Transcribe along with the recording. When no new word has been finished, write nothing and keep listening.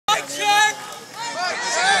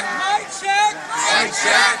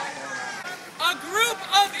check. A group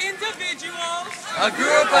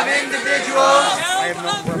of individuals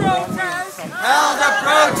Held a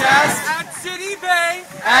protest at Citibank,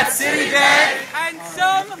 at Citibank. and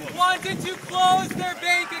some wanted to close their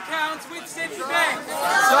bank accounts with Citibank.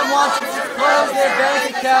 Some wanted to close their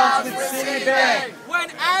bank accounts with Citibank. When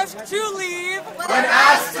asked to leave,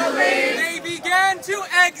 They began to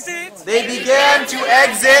exit, began to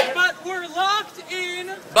exit, but were locked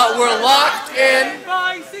in locked in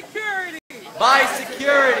by security. by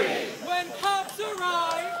security. When cops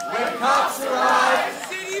arrived,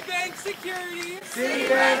 Citibank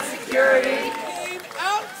security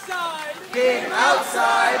came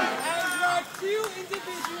outside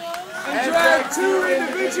and dragged two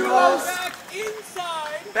individuals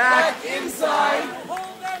back inside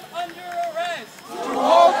to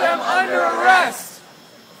hold them under arrest.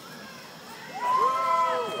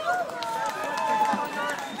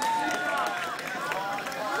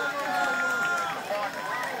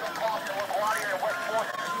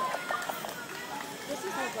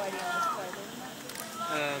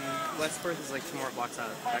 Westworth is like 2 more blocks out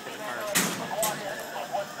back of the car.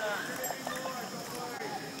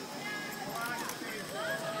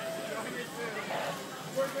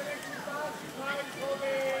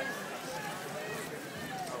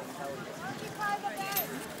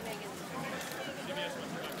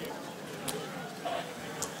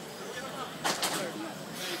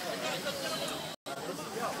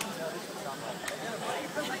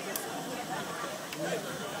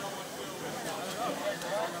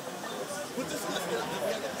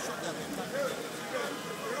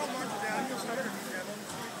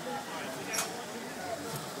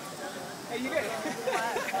 Hey, you get it.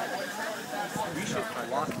 We should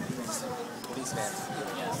unlock these police vans.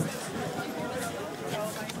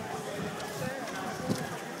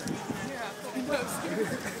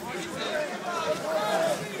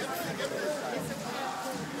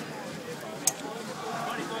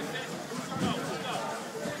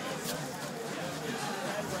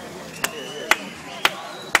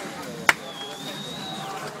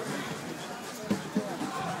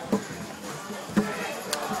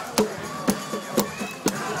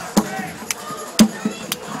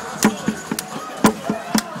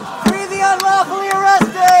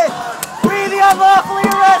 Unlawfully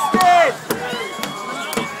arrested!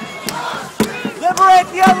 Liberate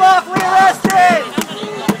the unlawfully arrested!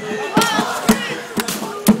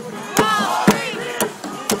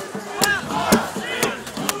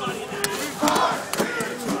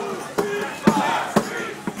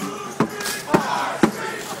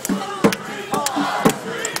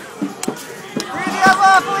 Free the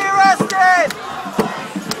unlawfully arrested!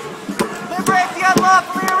 Liberate the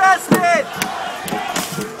unlawfully arrested!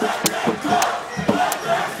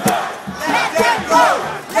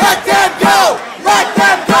 Let them go!